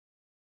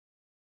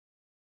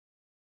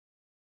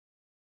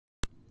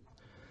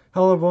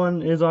Hello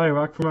everyone, it is I,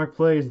 Rock from Rock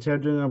Plays, and today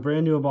I'm doing a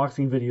brand new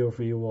unboxing video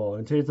for you all.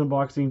 And today's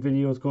unboxing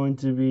video is going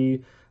to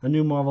be a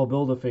new Marvel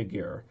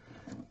Build-A-Figure.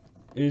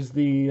 It is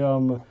the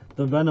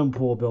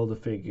VenomPool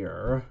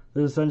Build-A-Figure.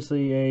 This is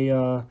essentially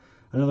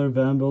another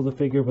Venom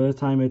Build-A-Figure, but this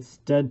time it's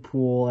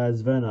Deadpool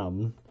as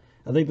Venom.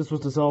 I think this was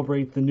to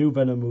celebrate the new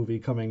Venom movie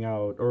coming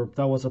out, or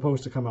that was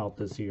supposed to come out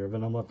this year,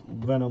 Venom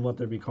Let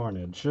There Be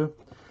Carnage.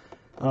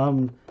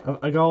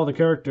 I got all the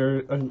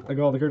characters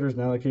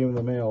now that came in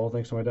the mail,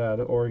 thanks to my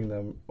dad ordering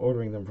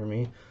them for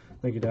me.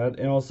 Thank you, Dad.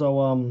 And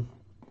also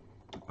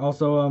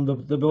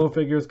the build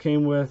figures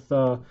came with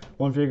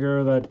one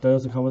figure that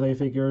doesn't come with any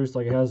figures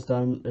like it has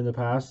done in the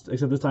past,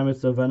 except this time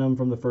it's the Venom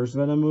from the first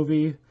Venom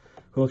movie,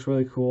 who looks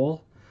really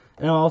cool.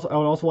 And I would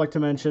also like to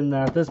mention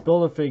that this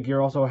Build-A-Figure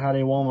also had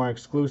a Walmart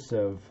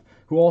exclusive,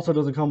 who also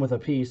doesn't come with a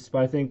piece,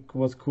 but I think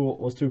was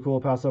too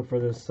cool to pass up for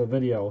this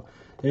video.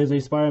 It is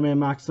a Spider-Man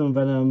Maximum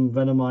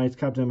Venomized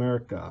Captain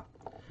America.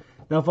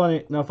 Now,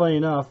 funny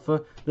enough,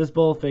 this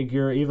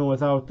Build-A-Figure, even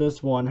without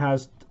this one,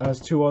 has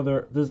two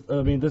other. This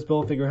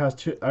Build-A-Figure has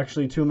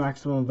two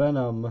Maximum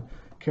Venom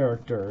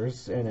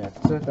characters in it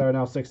that are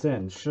now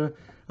 6-inch.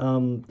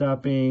 That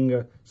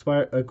being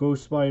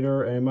Ghost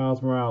Spider and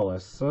Miles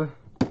Morales.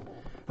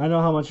 I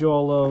know how much you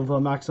all love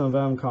Maximum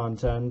Venom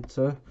content,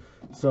 so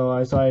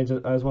I just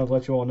wanted to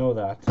let you all know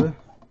that.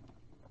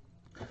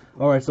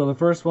 Alright, so the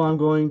first one I'm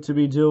going to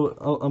be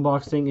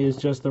unboxing is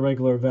just the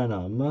regular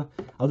Venom.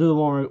 I'll do the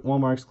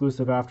Walmart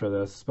exclusive after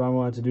this, but I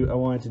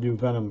wanted to do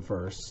Venom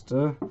first.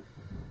 And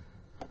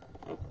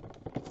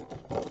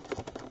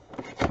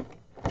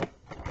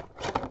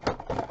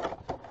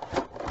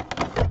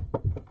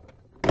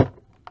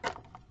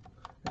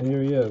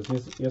here he is.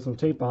 He has some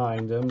tape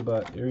behind him,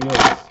 but here he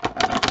is.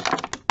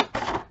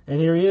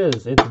 And here he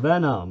is. It's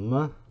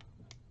Venom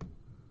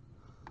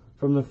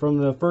from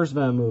the first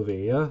Venom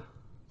movie.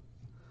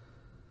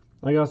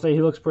 I gotta say,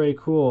 he looks pretty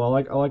cool. I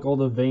like all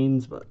the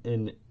veins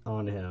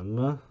on him,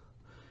 and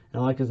I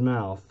like his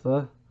mouth.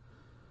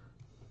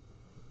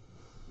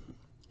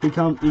 He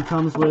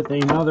comes with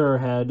another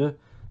head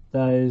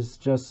that is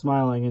just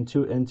smiling, and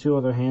two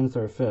other hands that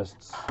are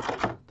fists.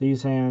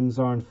 These hands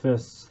aren't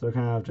fists; they're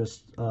kind of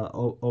just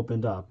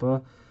opened up.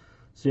 So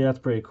yeah, that's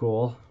pretty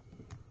cool.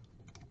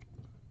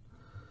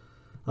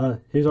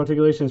 His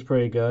articulation is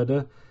pretty good.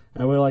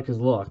 I really like his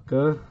look.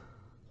 And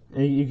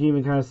you can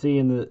even kind of see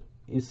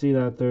you see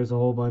that there's a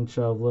whole bunch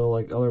of little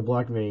other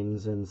black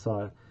veins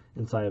inside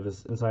of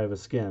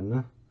his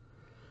skin.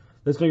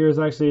 This figure is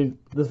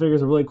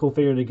a really cool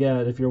figure to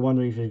get if you're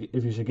wondering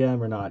if you should get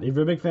him or not. If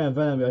you're a big fan of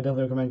Venom, I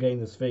definitely recommend getting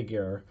this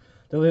figure.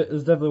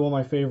 It's definitely one of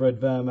my favorite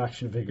Venom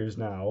action figures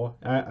now.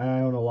 I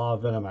own a lot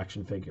of Venom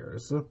action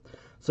figures. So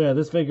yeah,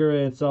 this figure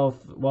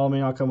itself, while it may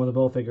not come with a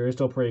build figure, is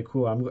still pretty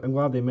cool. I'm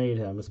glad they made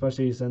him,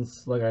 especially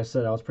since, like I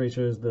said, I was pretty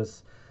sure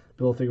this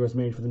build figure was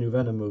made for the new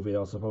Venom movie that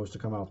was supposed to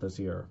come out this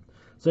year.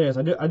 So yes,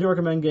 I do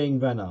recommend getting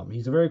Venom. He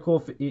has a very cool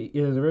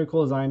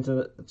design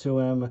to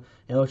him, and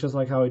it looks just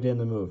like how he did in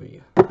the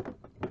movie.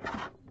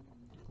 At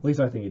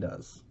least I think he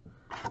does.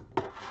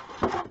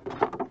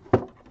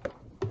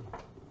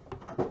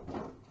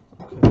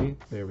 Okay,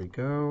 there we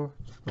go.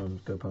 Just going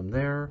to put him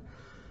there.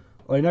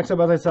 Alright, next up,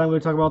 as I said, I'm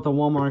going to talk about the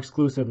Walmart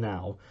exclusive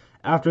now.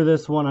 After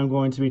this one, I'm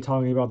going to be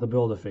talking about the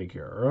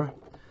Build-A-Figure.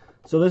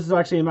 So this is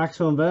actually a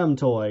Maximum Venom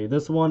toy.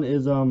 This one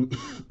is,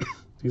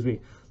 excuse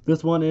me.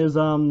 This one is,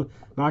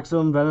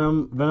 Maximum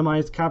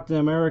Venomized Captain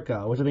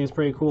America, which I think is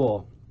pretty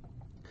cool.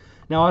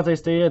 Now, as I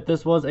stated,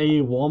 this was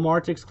a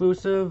Walmart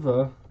exclusive.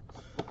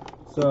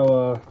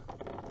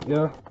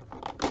 Yeah.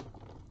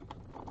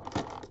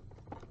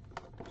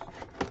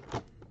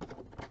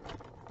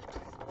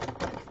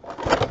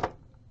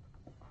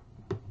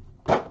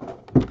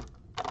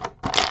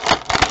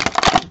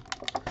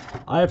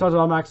 I have talked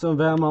about Maximum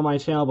Venom on my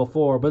channel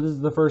before, but this is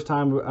the first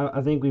time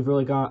I think this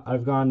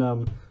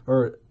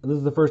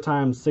is the first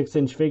time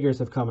 6-inch figures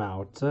have come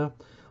out,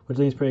 which I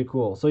think is pretty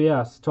cool. So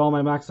yes, to all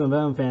my Maximum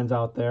Venom fans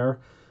out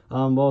there,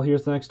 well,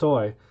 here's the next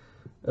toy.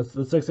 It's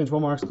the 6-inch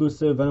Walmart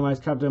exclusive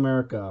Venomized Captain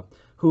America,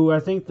 who I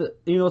think that,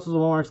 even though this was a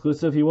Walmart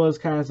exclusive, he was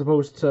kind of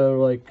supposed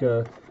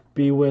to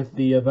be with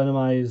the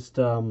Venomized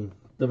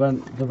the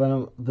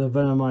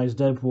Venomized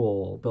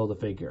Deadpool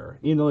Build-A-Figure,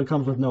 even though it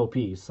comes with no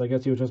piece. I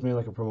guess he was just made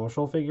like a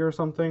promotional figure or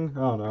something. I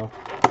don't know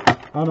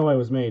why it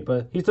was made,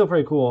 but he's still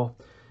pretty cool.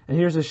 And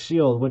here's his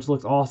shield, which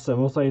looks awesome.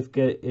 It looks like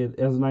it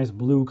has a nice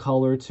blue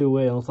color to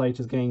it. It looks like it's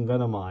just getting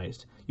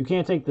venomized. You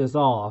can't take this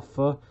off,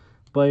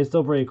 but it's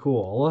still pretty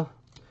cool.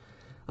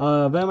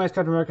 Venomized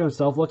Captain America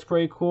himself looks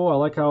pretty cool. I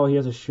like how he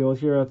has a shield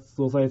here. It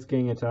looks like it's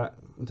getting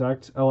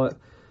attacked or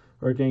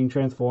getting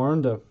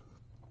transformed.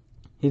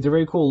 He's a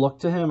very cool look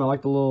to him. I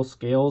like the little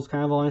scales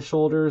kind of on his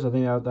shoulders. I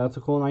think that's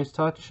a cool, nice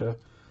touch.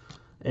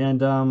 And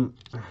let's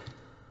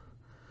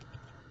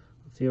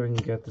see if I can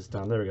get this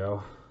down. There we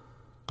go.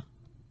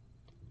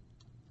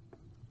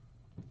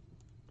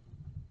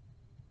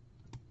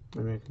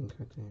 Maybe I can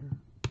cut it here.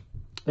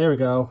 There we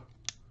go.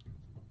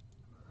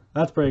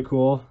 That's pretty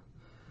cool.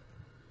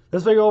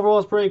 This figure overall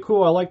is pretty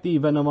cool. I like the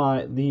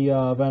Venomized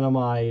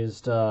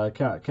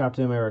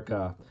Captain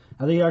America.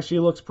 I think he actually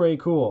looks pretty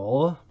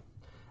cool.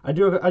 I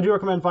do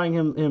recommend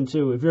finding him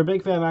too. If you're a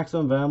big fan of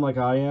Maximum Venom like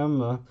I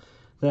am,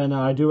 then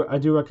I do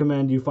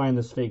recommend you find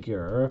this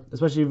figure,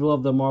 especially if you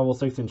love the Marvel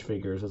 6-inch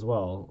figures as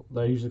well.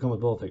 They usually come with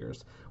build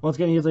figures. Once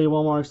again, he's a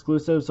Walmart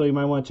exclusive, so you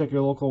might want to check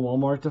your local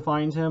Walmart to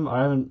find him.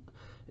 I haven't.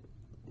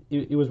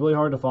 It was really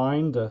hard to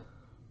find.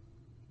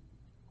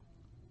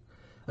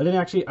 I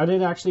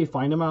didn't actually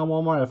find him at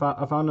Walmart.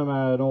 I found him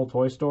at an old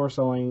toy store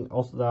that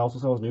also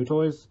sells new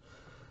toys.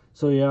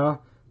 So yeah,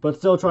 but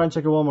still try and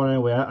check your Walmart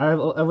anyway.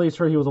 I've at least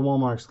heard he was a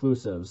Walmart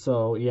exclusive.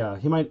 So yeah,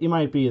 he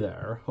might be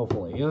there,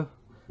 hopefully.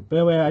 But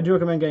anyway, I do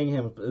recommend getting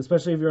him,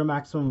 especially if you're a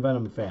Maximum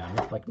Venom fan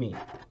like me.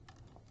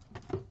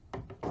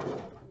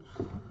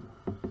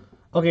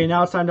 Okay,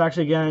 now it's time to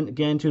actually get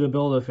into the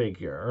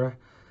Build-A-Figure.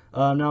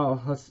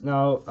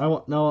 Now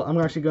I'm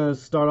actually going to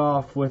start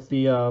off with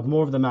the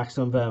more of the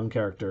Maximum Venom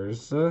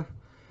characters. And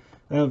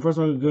the first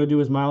one I'm going to do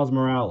is Miles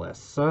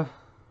Morales.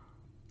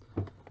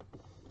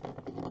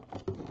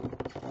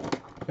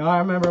 Now I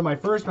remember my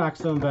first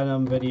Maximum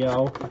Venom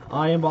video,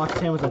 I unboxed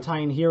him as a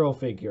Titan Hero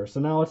figure. So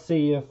now let's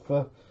see if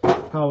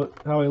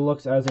how he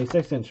looks as a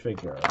 6-inch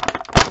figure.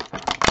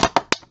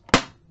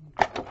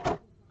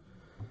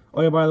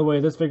 Oh yeah, by the way,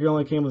 this figure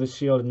only came with a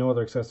shield and no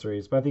other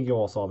accessories, but I think you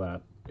all saw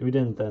that. If you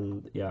didn't,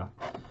 then yeah.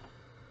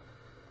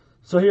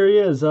 So here he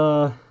is.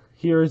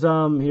 Here's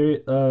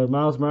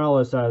Miles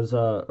Morales as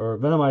or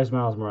Venomized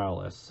Miles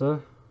Morales.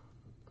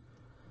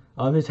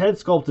 His head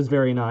sculpt is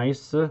very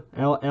nice, and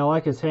I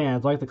like his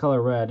hands. I like the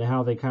color red and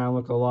how they kind of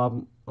look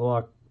a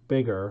lot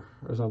bigger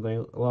or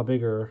something, a lot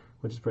bigger,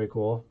 which is pretty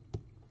cool.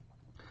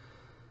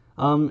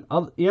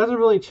 He hasn't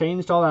really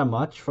changed all that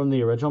much from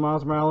the original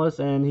Miles Morales,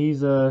 and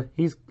he's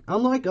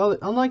unlike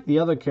the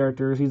other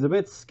characters, he's a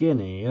bit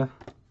skinny,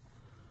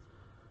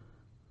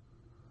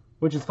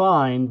 which is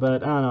fine.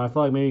 But I don't know. I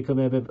feel like maybe he could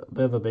be a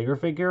bit of a bigger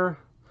figure.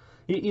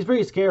 He's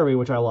pretty scary,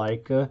 which I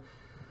like. I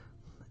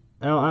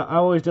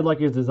always did like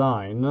his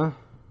design. I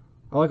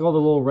like all the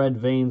little red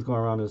veins going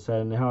around his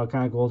head and how it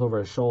kind of goes over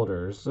his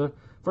shoulders.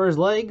 For his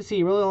legs,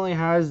 he really only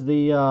has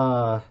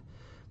the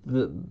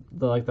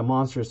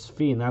monstrous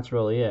feet, and that's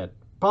really it.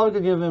 Probably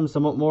could give him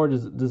some more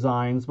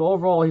designs, but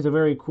overall he's a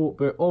very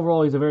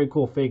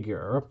cool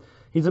figure.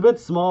 He's a bit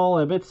small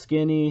and a bit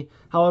skinny.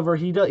 However,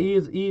 he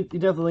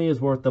definitely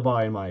is worth the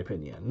buy in my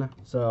opinion.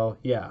 So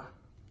yeah,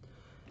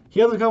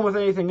 he doesn't come with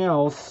anything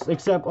else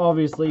except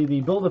obviously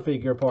the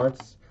Build-A-Figure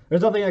parts.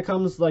 There's nothing that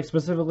comes like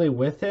specifically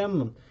with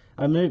him.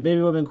 Maybe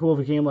it would have been cool if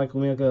he came like a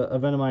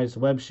Venomized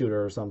web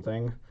shooter or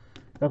something.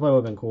 That probably would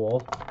have been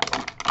cool.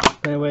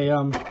 Anyway,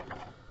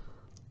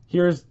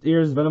 here's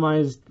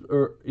Venomized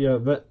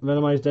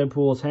Venomized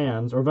Deadpool's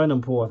hands, or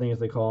VenomPool I think as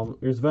they call him.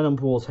 Here's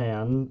VenomPool's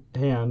hand,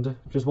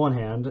 just one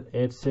hand.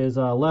 It's his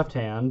left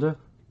hand,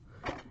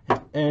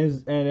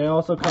 and it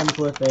also comes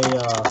with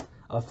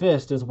a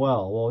fist as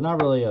well. Well,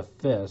 not really a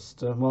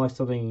fist, more like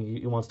something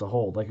he wants to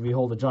hold, like if you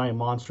hold a giant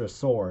monstrous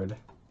sword.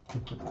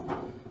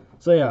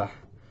 So yeah,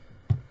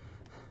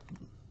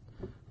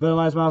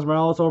 Venomized Miles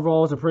Morales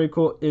overall is a pretty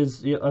cool,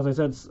 as I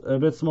said, a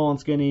bit small and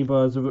skinny,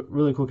 but it's a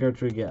really cool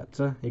character to get.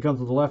 He comes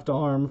with a left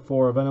arm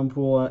for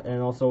VenomPool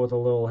and also with a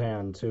little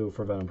hand too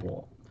for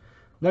VenomPool.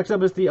 Next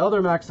up is the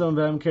other Maximum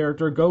Venom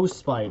character, Ghost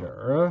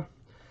Spider.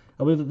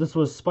 I believe that this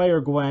was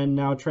Spider-Gwen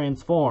now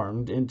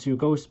transformed into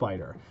Ghost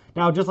Spider.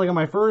 Now, just like in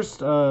my first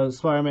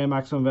Spider-Man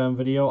Maximum Venom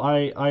video,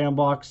 I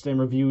unboxed and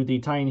reviewed the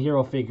Titan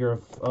Hero figure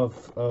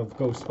of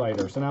Ghost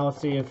Spider. So now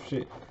let's see if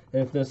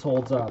this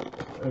holds up,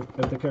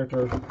 if the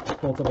character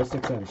holds up a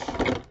 6-inch.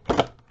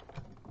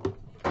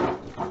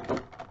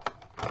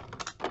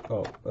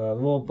 Oh, the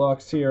little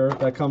box here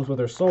that comes with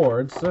her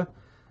swords. I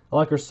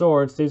like her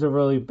swords. These are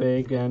really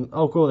big and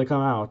oh, cool, they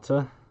come out.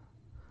 Oh,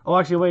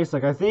 actually, wait a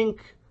sec. I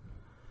think.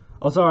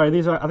 Oh, sorry. I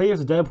think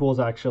it's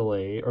Deadpool's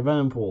actually, or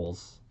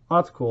VenomPools. Oh,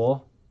 that's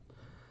cool.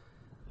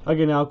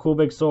 Okay, now cool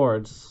big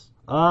swords.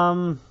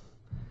 I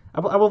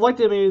would like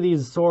to maybe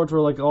these swords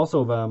were like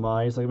also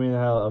Venomized, like maybe they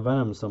have a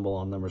Venom symbol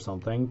on them or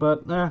something.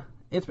 But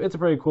it's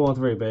pretty cool. It's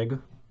very big.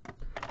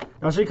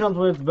 Now she comes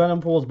with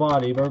VenomPool's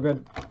body, but we're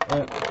good.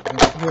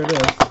 Here it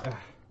is.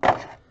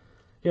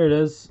 Here it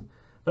is.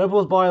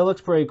 VenomPool's body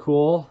looks pretty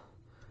cool.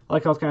 I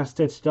like how it's kind of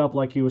stitched up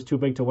like he was too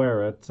big to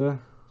wear it.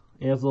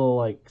 He has little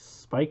like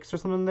spikes or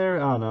something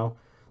there. I don't know.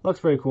 Looks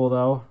pretty cool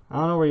though. I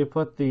don't know where you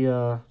put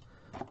the.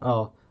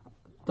 Oh.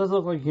 Doesn't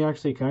look like you can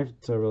actually connect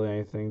it to really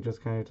anything,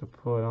 just kind of to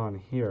put it on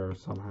here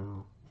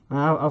somehow.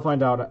 I'll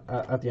find out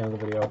at the end of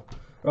the video.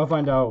 Or I'll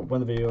find out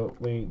when the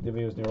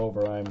video's near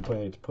over. I'm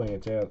putting it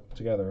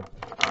together.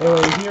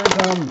 Anyway,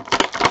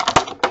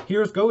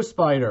 here's Ghost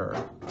Spider.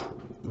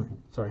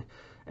 Sorry.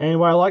 And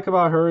what I like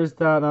about her is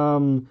that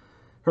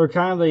her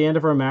kind of the end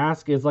of her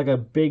mask is like a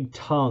big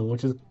tongue,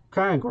 which is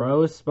kind of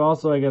gross, but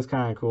also I guess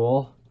kind of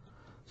cool.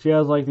 She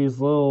has like these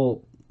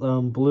little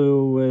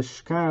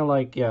bluish, kind of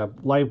like, yeah,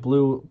 light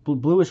blue,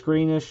 bluish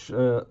greenish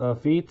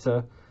feet.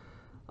 She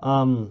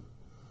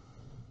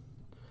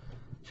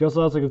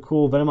also has like a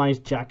cool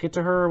Venomized jacket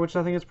to her, which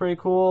I think is pretty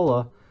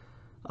cool.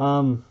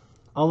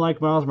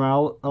 Unlike Miles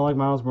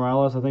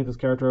Morales, I think this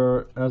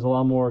character has a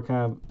lot more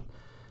kind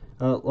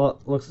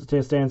of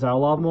stands out a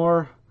lot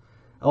more.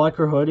 I like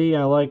her hoodie.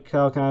 I like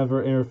how kind of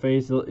her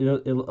interface.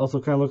 It also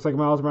kind of looks like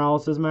Miles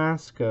Morales'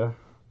 mask.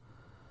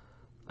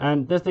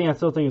 And this thing I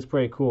still think is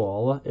pretty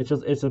cool. It's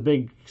a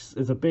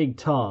big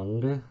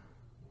tongue.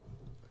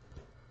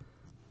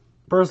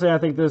 Personally, I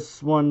think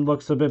this one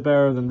looks a bit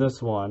better than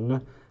this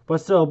one, but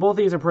still, both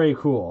these are pretty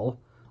cool.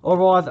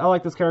 Overall, I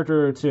like this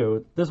character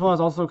too. This one is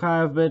also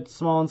kind of a bit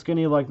small and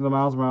skinny like the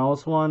Miles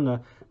Morales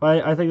one,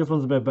 but I think this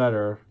one's a bit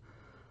better.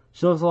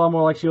 She looks a lot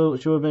more like she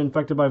would have been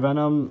infected by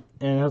Venom,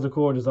 and has a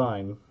cooler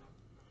design.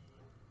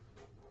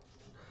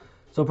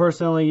 So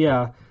personally,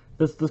 yeah,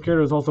 this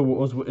character is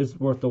also is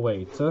worth the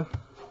wait.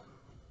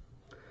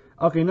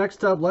 Okay,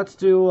 next up, let's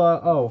do.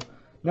 I'm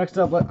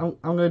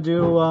gonna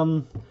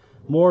do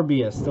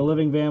Morbius, the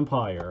Living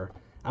Vampire.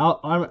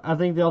 I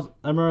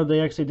remember they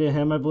actually did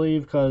him, I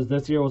believe, because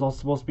this year was also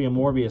supposed to be a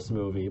Morbius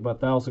movie, but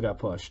that also got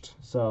pushed.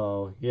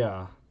 So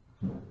yeah,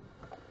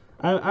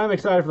 I'm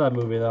excited for that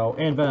movie though,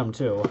 and Venom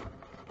too.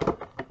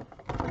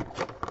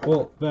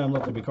 Well, Venom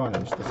Let There Be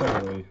Carnage, the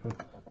second movie.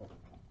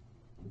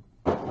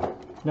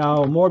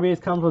 Now,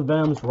 Morbius comes with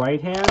Venom's right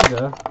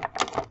hand.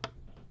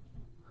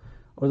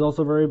 Was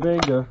also very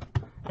big.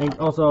 And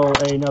also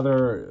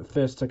another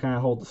fist to kind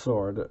of hold the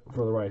sword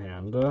for the right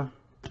hand.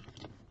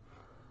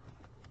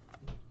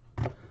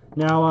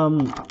 Now,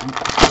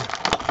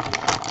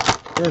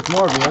 here's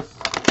Morbius.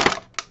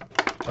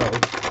 Oh,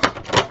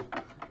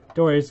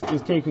 don't worry,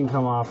 his cape can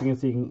come off. You can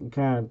see he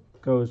kind of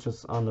goes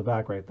just on the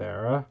back right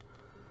there.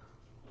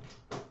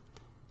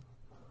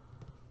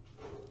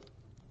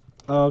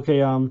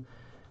 Okay,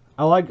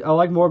 I like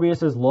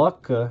Morbius's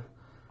look.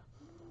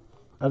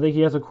 I think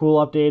he has a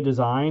cool updated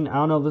design. I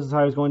don't know if this is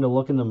how he's going to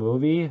look in the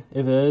movie.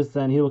 If it is,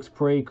 then he looks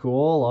pretty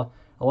cool.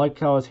 I like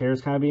how his hair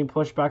is kind of being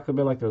pushed back a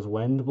bit, like there's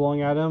wind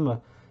blowing at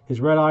him. His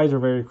red eyes are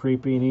very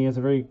creepy, and he has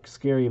a very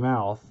scary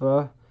mouth.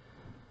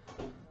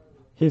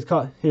 His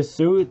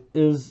suit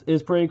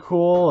is pretty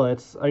cool. I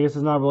guess it's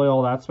not really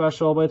all that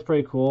special, but it's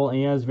pretty cool. And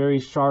he has very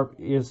sharp.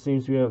 He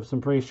seems to have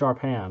some pretty sharp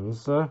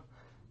hands.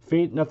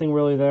 Feet, nothing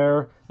really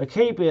there. The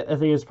cape, I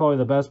think, is probably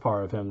the best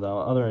part of him, though,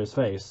 other than his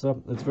face.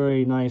 It's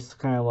very nice,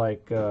 kind of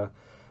like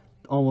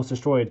almost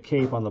destroyed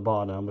cape on the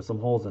bottom with some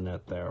holes in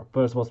it there,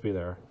 but it's supposed to be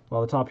there.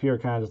 While the top here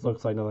kind of just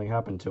looks like nothing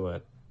happened to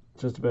it.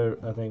 Just a bit,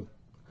 I think.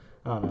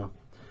 I don't know.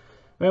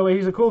 Anyway,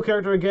 he's a cool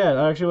character to get.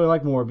 I actually really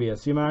like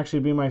Morbius. He might actually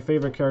be my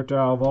favorite character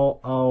out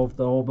of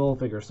the whole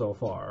Build-A-Figure so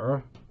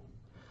far.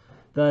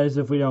 That is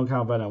if we don't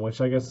count Venom,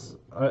 which I guess,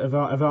 if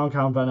I don't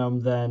count Venom,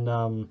 then,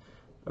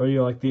 or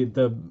like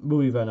the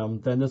movie Venom,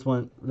 then this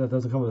one, that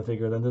doesn't come with a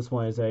figure, then this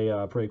one is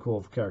a pretty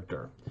cool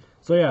character.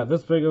 So yeah,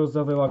 this figure was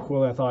definitely a lot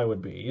cooler than I thought it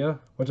would be,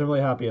 which I'm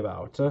really happy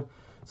about. So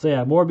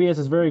yeah, Morbius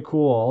is very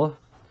cool.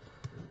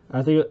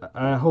 I think,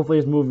 hopefully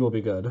his movie will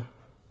be good.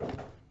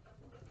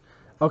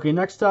 Okay,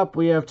 next up,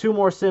 we have two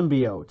more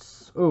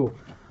symbiotes. Ooh,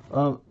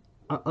 I'm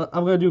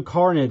gonna do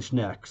Carnage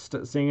next,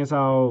 seeing as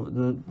how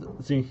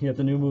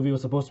the new movie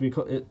was supposed to be.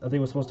 I think it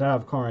was supposed to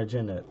have Carnage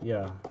in it.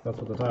 Yeah, that's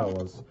what the title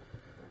was.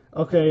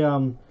 Okay,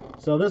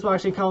 so this one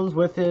actually comes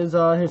with his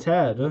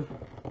head.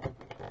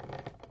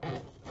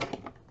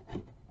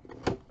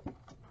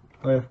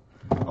 Okay.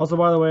 Also,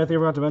 by the way, I think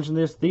I forgot to mention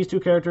this. These two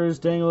characters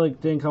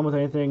didn't come with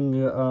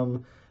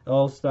anything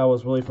else that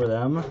was really for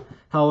them.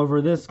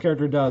 However, this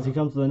character does. He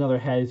comes with another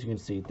head, as you can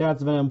see.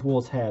 That's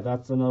VenomPool's head.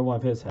 That's another one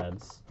of his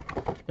heads.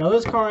 Now,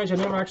 this Carnage I've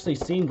never actually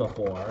seen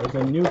before. It's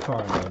a new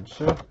Carnage.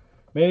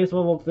 Maybe this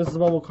is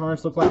what will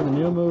Carnage look like in the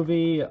new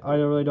movie. I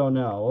really don't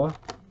know.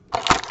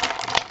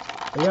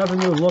 But he has a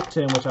new look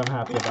to him, which I'm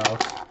happy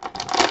about.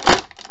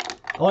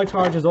 I like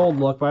Carnage's old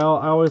look, but I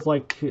always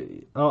like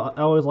it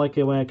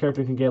when a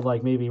character can get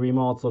like maybe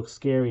remodeled to look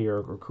scary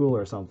or cool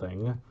or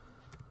something.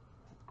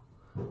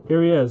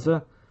 Here he is.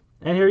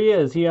 And here he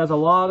is. He has a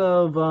lot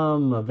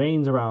of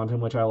veins around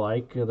him, which I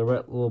like. The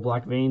little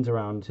black veins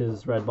around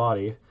his red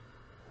body.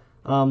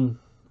 I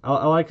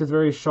like his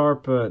very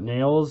sharp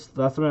nails.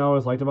 That's something I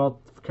always liked about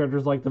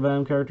characters like the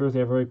Venom characters. They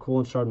have very cool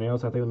and sharp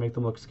nails. I think they make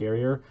them look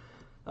scarier.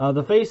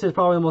 The face is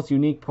probably the most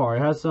unique part.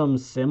 It has some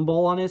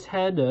symbol on his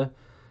head.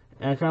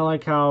 And I kind of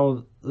like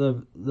how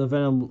the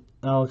Venom,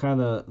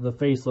 the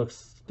face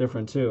looks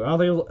different too. I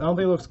don't think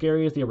it looks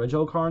scary as the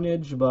original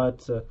Carnage,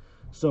 but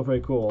still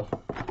pretty cool.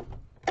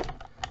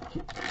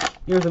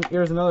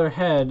 Here's another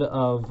head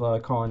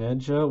of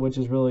Carnage, which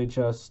is really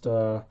just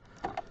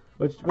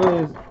which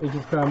really is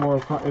just kind of more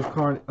of Carnage.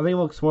 I think it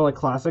looks more like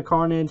classic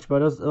Carnage,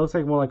 but it looks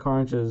like more like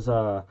Carnage's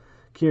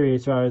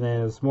Curious rather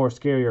than his more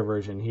scarier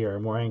version here,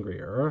 more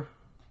angrier.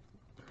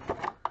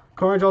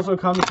 Carnage also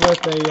comes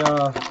with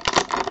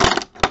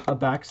a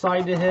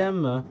backside to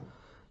him.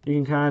 You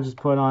can kind of just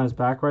put it on his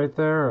back right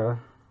there.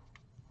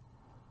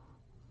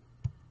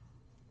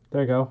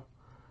 There you go.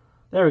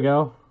 There we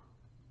go.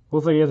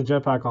 Looks like he has a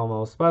jetpack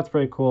almost, but that's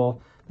pretty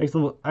cool. Makes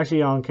him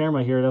actually on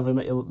camera here.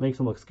 It makes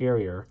him look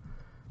scarier.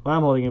 When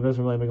I'm holding it, it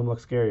doesn't really make him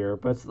look scarier,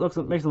 but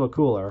it makes him look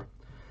cooler.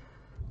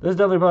 This is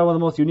definitely probably one of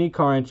the most unique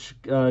Carnage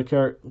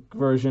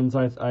versions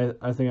I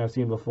think I've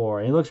seen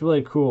before. And it looks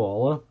really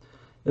cool.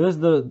 This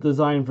is the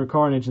design for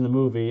Carnage in the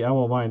movie. I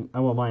won't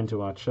mind too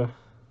much. I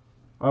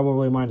won't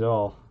really mind at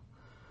all.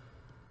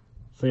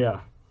 So yeah,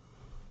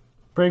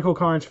 pretty cool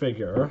Carnage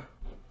figure.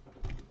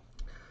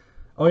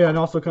 Oh yeah, and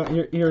also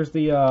here's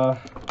the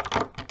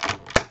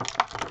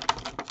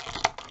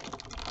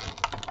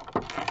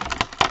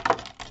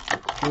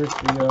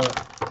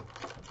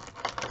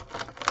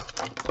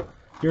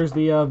here's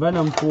the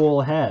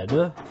VenomPool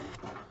head,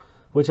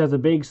 which has a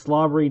big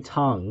slobbery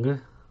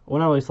tongue. Well,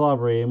 not really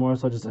slobbery, more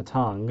so just a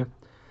tongue.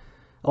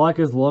 I like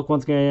his look.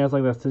 Once again, he has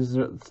like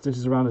the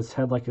stitches around his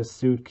head, like his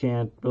suit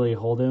can't really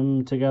hold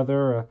him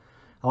together.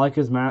 I like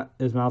his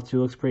mouth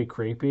too. Looks pretty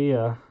creepy.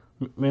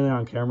 Mainly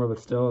on camera, but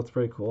still, it's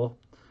pretty cool.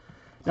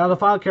 Now, the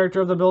final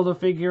character of the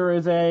Build-A-Figure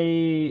is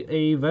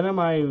a Venom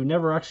I've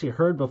never actually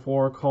heard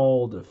before,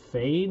 called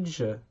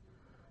Phage.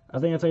 I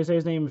think that's how you say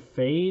his name,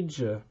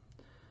 Phage.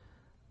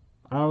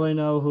 I don't really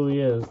know who he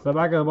is. The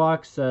back of the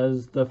box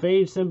says, the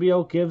Phage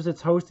symbiote gives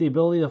its host the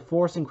ability to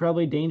force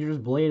incredibly dangerous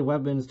blade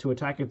weapons to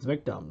attack its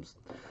victims.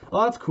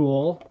 Oh, that's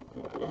cool.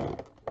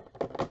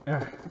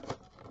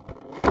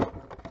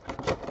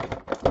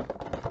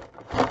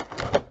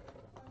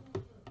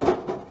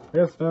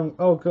 Yes,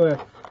 oh, good.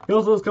 He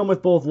also does come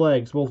with both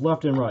legs, both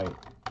left and right.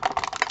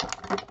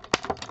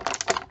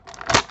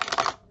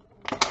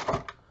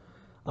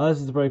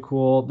 This is pretty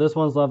cool. This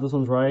one's left, this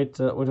one's right,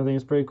 which I think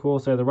is pretty cool.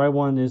 So the right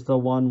one is the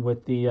one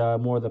with the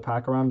more of the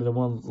pack around it. The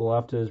one on the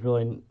left is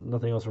really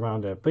nothing else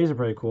around it. But these are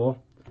pretty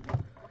cool.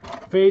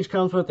 Phage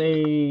comes with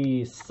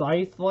a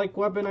scythe-like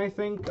weapon, I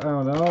think. I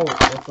don't know.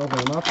 Let's open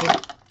him up.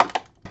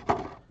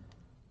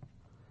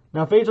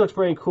 Now, Phage looks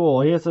pretty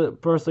cool. He has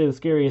personally the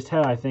scariest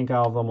head, I think,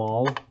 out of them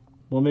all.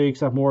 Well, maybe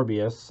except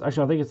Morbius.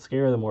 Actually, I think it's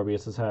scarier than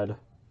Morbius's head.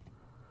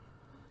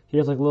 He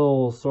has like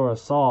little sort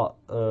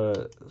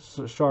of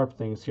sharp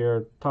things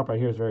here. Top right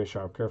here is very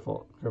sharp.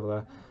 Careful of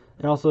that.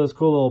 And also this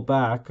cool little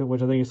back,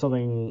 which I think is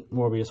something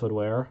Morbius would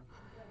wear.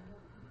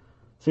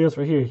 See this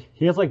right here.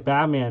 He has like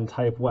Batman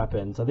type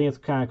weapons. I think it's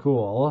kind of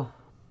cool.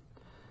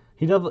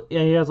 He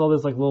has all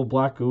this like little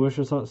black gooish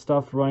or some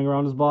stuff running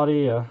around his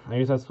body. I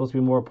guess that's supposed to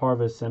be more part of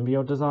his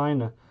symbiote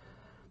design.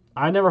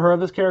 I never heard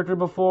of this character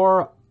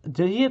before.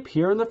 Did he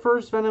appear in the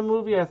first Venom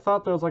movie? I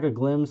thought there was like a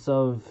glimpse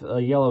of a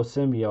yellow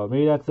symbiote.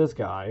 Maybe that's this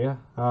guy.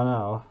 I don't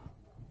know.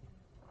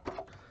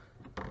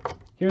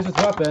 Here's his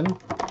weapon.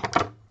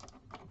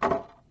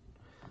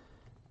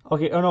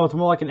 Okay, oh no, it's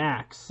more like an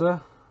axe.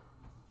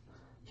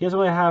 He doesn't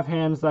really have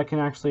hands that can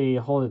actually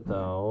hold it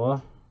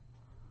though.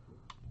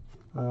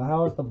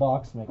 How does the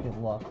box make it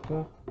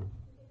look?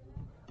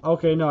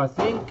 Okay, no, I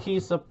think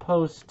he's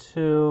supposed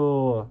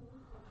to...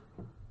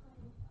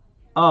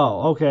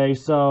 Oh, okay,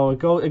 so it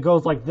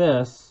goes like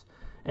this,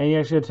 and you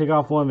actually have to take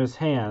off one of his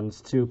hands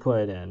to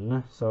put it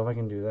in. So if I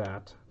can do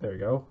that, there we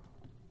go.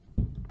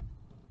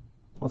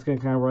 Once again,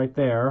 kind of right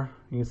there,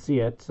 you can see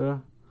it.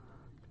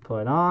 Put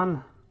it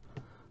on.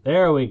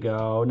 There we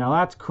go. Now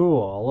that's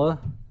cool.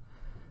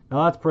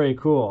 Now that's pretty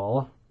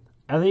cool.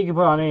 I think you can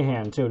put it on any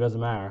hand too, it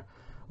doesn't matter.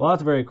 Well,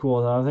 that's very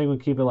cool, though. I think we'll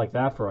keep it like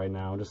that for right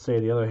now, just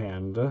say the other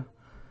hand.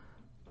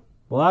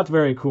 Well, that's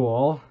very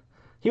cool.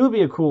 He would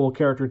be a cool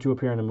character to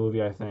appear in a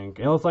movie, I think.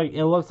 It looks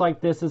like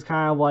this is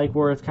kind of like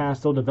where it's kind of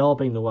still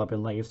developing the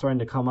weapon, like it's starting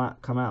to come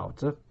out.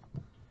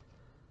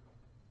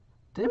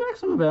 Did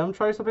Maximum Venom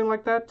try something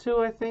like that too?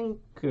 I think.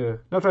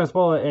 Not trying to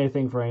spoil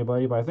anything for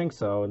anybody, but I think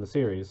so in the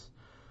series,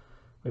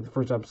 like the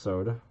first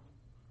episode.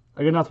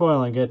 Again, not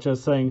spoiling it,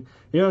 just saying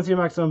if you don't see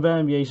Maximum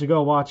Venom yet, you should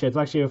go watch it. It's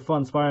actually a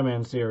fun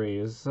Spider-Man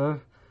series.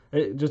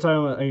 Just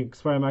talking about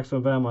Spider-Man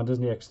Maximum Venom on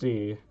Disney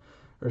XD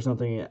or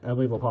something, I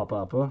believe will pop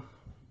up.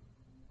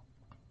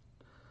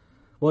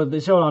 Well, they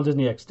show it on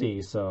Disney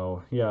XD,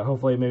 so yeah,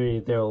 hopefully maybe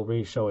they'll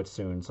re-show it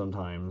soon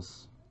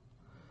sometimes.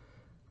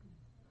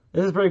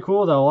 This is pretty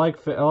cool though. I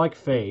like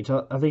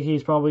Phage. I think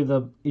he's definitely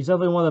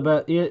one of the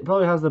best. He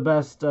probably has the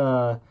best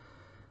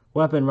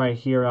weapon right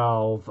here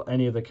out of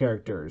any of the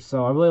characters.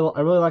 So I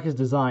really like his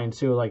design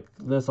too, like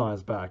this on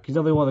his back. He's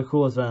definitely one of the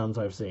coolest Venoms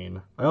I've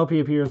seen. I hope he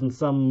appears in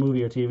some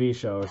movie or TV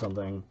show or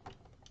something.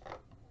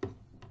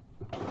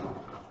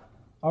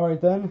 All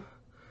right then.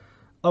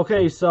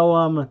 Okay,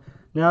 so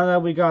now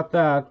that we got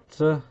that,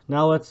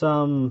 now let's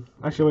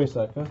actually wait a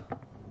sec.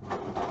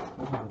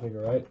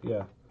 Right?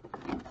 Yeah.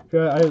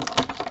 Okay,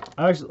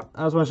 I just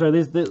want to show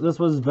you this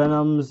was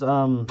Venom's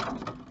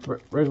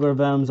regular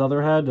Venom's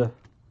other head.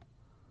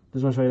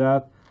 Just want to show you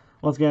that.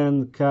 Once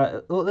again,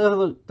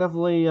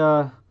 definitely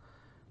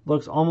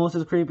looks almost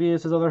as creepy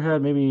as his other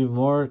head, maybe even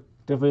more.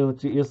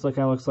 Definitely, just kind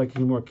of looks like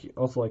he's more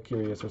also like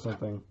curious or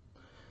something.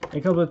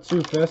 It comes with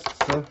 2 fists.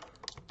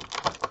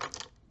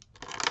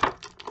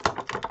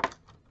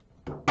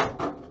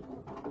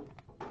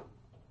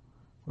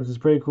 Which is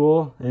pretty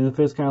cool, and the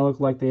fists kind of look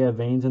like they have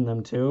veins in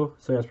them too,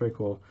 so that's pretty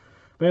cool.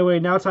 But anyway,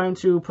 now time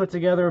to put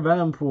together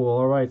VenomPool.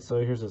 Alright, so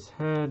here's his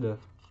head.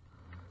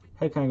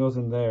 Head kind of goes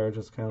in there,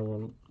 just kind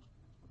of...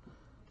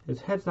 His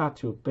head's not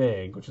too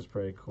big, which is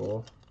pretty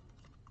cool.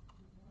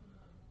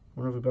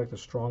 wonder if we back the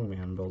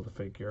Strongman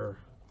Build-A-Figure.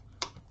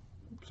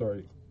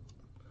 Sorry.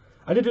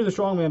 I did do the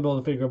Strongman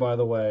Build-A-Figure, by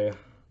the way.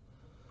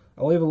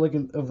 I'll leave a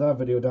link of that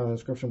video down in the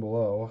description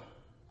below.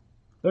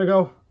 There you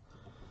go.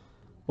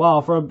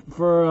 Wow,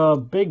 for a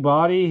big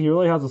body, he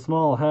really has a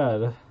small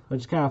head,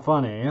 which is kind of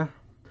funny.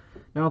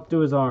 Now let's do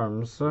his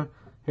arms.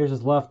 Here's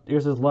his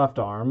left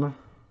arm.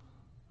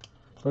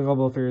 Look how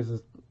both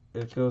figures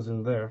it goes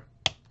in there.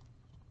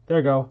 There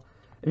you go.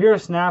 If you hear a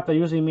snap, that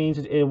usually means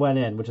it went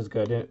in, which is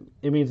good.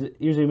 It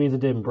usually means it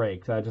didn't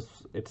break.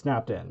 It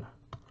snapped in.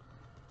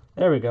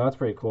 There we go. That's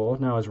pretty cool.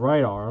 Now his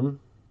right arm.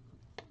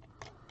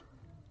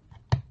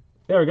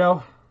 There we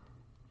go.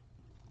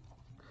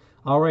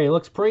 Alright, it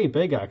looks pretty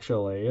big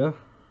actually.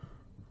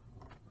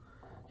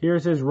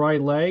 Here's his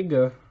right leg.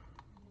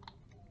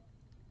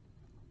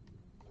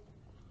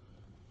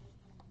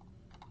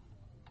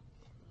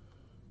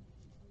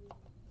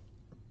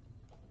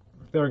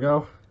 There we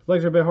go. His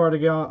legs are a bit hard to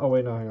get on. Oh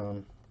wait, no, hang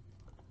on.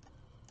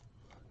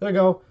 There we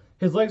go.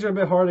 His legs are a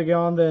bit hard to get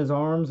on than his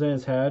arms and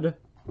his head.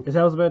 His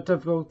head was a bit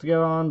difficult to get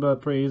on,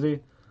 but pretty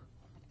easy.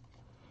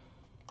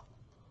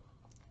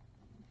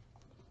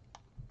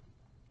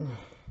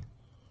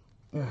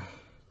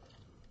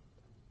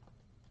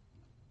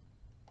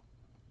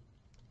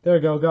 There we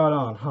go, got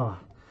on, huh?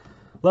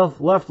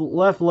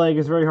 Left leg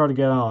is very hard to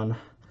get on.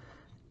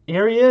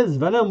 Here he is,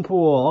 VenomPool.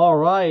 All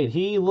right,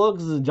 he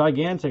looks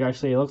gigantic.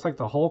 Actually, he looks like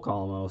the Hulk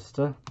almost.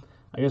 I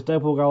guess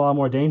Deadpool got a lot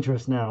more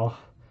dangerous now.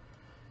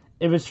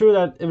 If it's true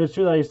that he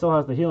still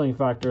has the healing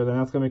factor, then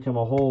that's gonna make him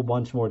a whole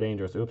bunch more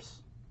dangerous.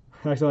 Oops.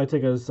 Actually, I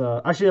took his.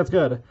 Actually, that's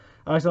good.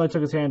 I accidentally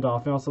took his hand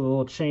off, and also the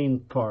little chain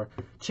part.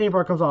 Chain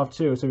part comes off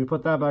too. So if you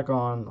put that back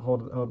on,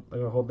 I'm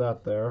gonna hold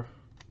that there.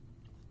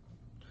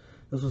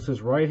 This was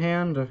his right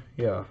hand.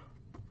 Yeah,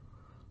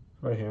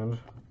 right hand.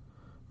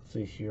 Let's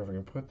see here if I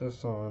can put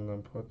this on,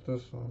 then put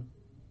this on.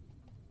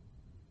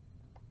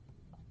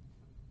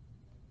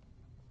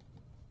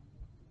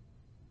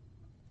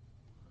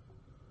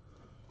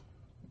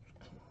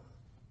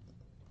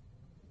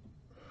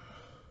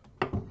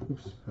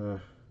 Oops.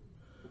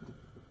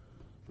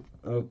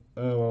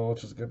 Well,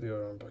 let's just get the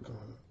other one back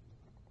on.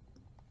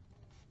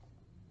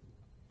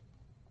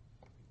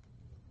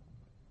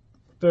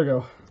 There we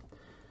go.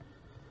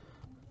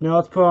 Now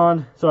let's put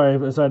on. Sorry, I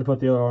decided to put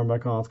the other arm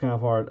back on. It's kind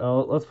of hard.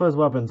 Let's put his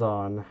weapons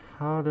on.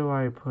 How do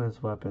I put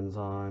his weapons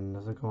on?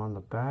 Does it go on the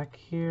back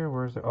here?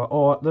 Where's it?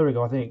 Oh, there we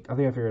go. I think I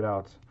figured it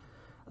out.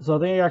 So I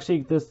think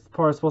actually this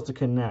part is supposed to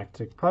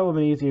connect. It probably would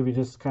have been easier if you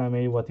just kind of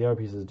made what the other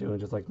pieces do and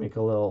just like make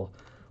a little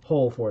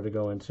hole for it to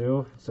go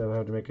into instead of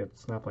having to make it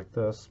snap like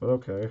this. But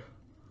okay.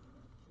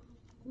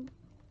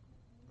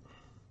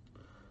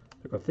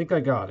 I think I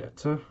got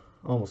it.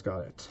 Almost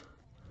got it.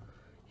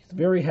 He's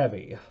very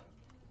heavy.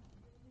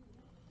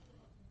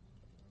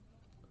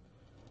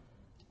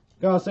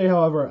 Gotta say,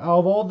 however, out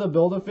of all the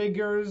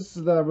Build-A-Figures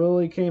that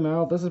really came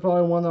out, this is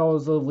probably one that I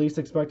was the least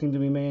expecting to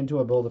be made into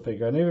a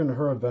Build-A-Figure. I never even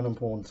heard of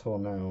VenomPool until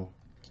now.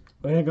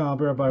 But hang on, I'll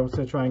be right back. I'm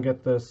going to try and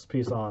get this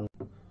piece on.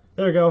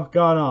 There we go,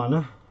 got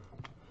on.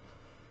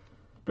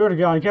 Be able to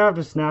get on. You can't have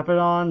to snap it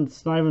on.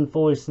 It's not even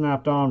fully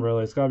snapped on,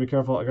 really. It's gotta be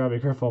careful. I gotta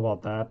be careful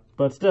about that.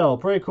 But still,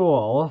 pretty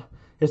cool.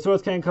 His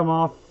swords can come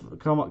off,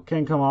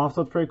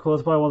 so it's pretty cool.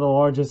 It's probably one of the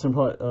largest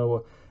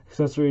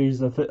accessories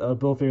that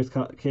Build-A-Figures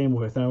came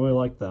with, and I really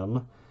like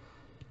them.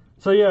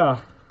 So yeah,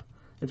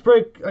 it's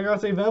pretty. I gotta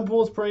say,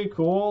 VenomPool is pretty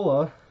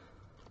cool.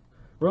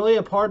 Really,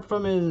 apart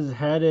from his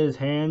head, his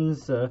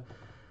hands.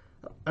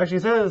 Actually,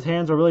 his head and his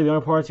hands are really the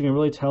only parts you can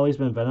really tell he's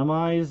been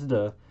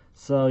venomized.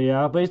 So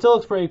yeah, but he still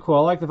looks pretty cool.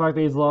 I like the fact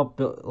that he's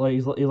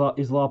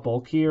a lot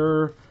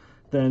bulkier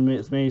than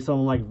maybe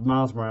someone like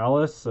Miles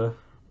Morales. When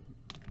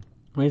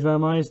he's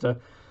venomized,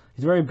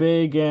 he's very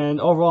big, and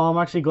overall, I'm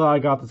actually glad I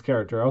got this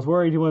character. I was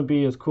worried he wouldn't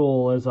be as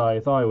cool as I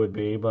thought he would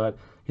be, but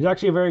he's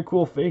actually a very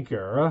cool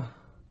figure.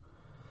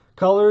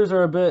 Colors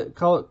are a bit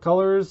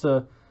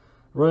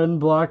red and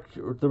black.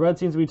 The red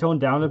seems to be toned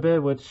down a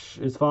bit, which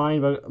is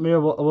fine. But maybe I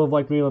would have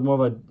liked maybe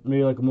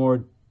like a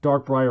more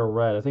dark, brighter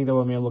red. I think that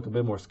would make him look a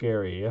bit more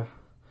scary.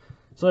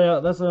 So yeah,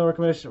 that's a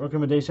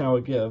recommendation I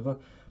would give.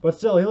 But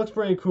still, he looks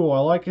pretty cool. I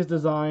like his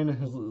design,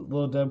 his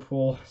little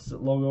Deadpool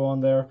logo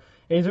on there.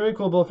 And he's a very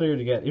cool build figure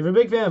to get. If you're a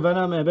big fan of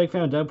Venom and a big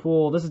fan of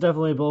Deadpool, this is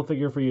definitely a build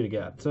figure for you to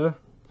get.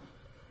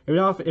 If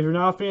you're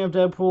not a fan of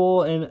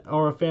Deadpool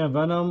or a fan of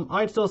Venom,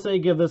 I'd still say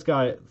give this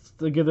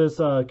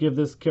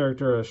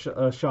character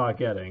a shot at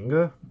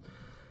getting.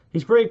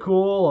 He's pretty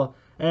cool,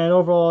 and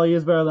overall he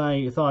is better than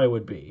I thought he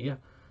would be.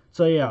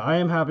 So yeah, I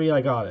am happy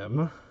I got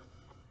him.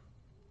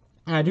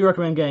 And I do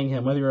recommend getting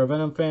him, whether you're a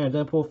Venom fan, a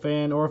Deadpool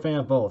fan, or a fan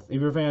of both.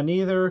 If you're a fan of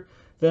neither,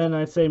 then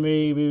I'd say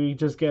maybe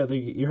just get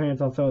your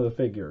hands on some of the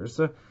figures.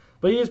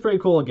 But he is pretty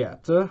cool to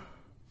get.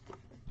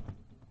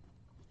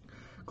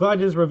 Glad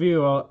this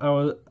review.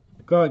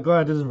 Glad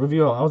I did this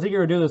review. I was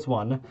eager to do this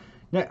one.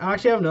 Now, I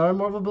actually have another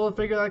Marvel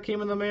Build-A-Figure that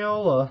came in the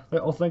mail.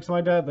 Also thanks to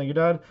my dad. Thank you,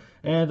 Dad.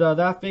 And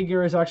that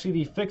figure is actually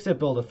the Fix-It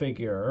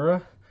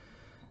Build-A-Figure,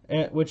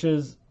 which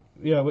is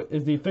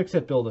the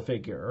Fix-It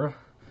Build-A-Figure.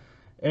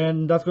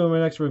 And that's going to be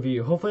my next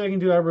review. Hopefully I can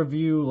do that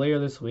review later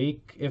this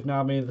week. If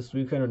not, maybe this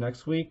weekend or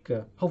next week.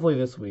 Hopefully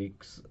this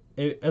week's.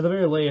 At the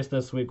very latest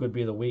this week would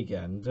be the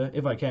weekend.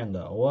 If I can,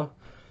 though.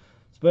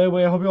 But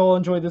anyway, I hope you all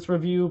enjoyed this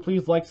review.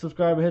 Please like,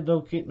 subscribe, and hit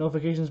the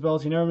notifications bell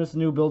so you never miss a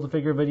new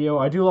Build-A-Figure video.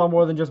 I do a lot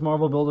more than just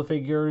Marvel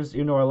Build-A-Figures,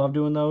 you know I love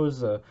doing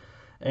those. I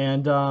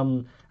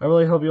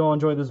really hope you all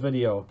enjoyed this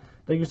video.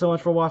 Thank you so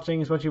much for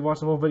watching, especially if you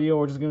watched the whole video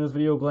or just giving this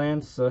video a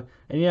glance. And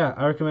yeah,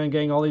 I recommend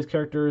getting all these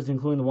characters,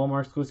 including the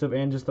Walmart exclusive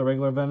and just the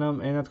regular Venom.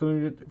 And that's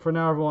going to be it for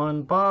now,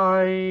 everyone.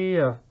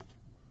 Bye!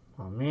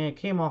 Oh man, it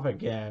came off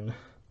again.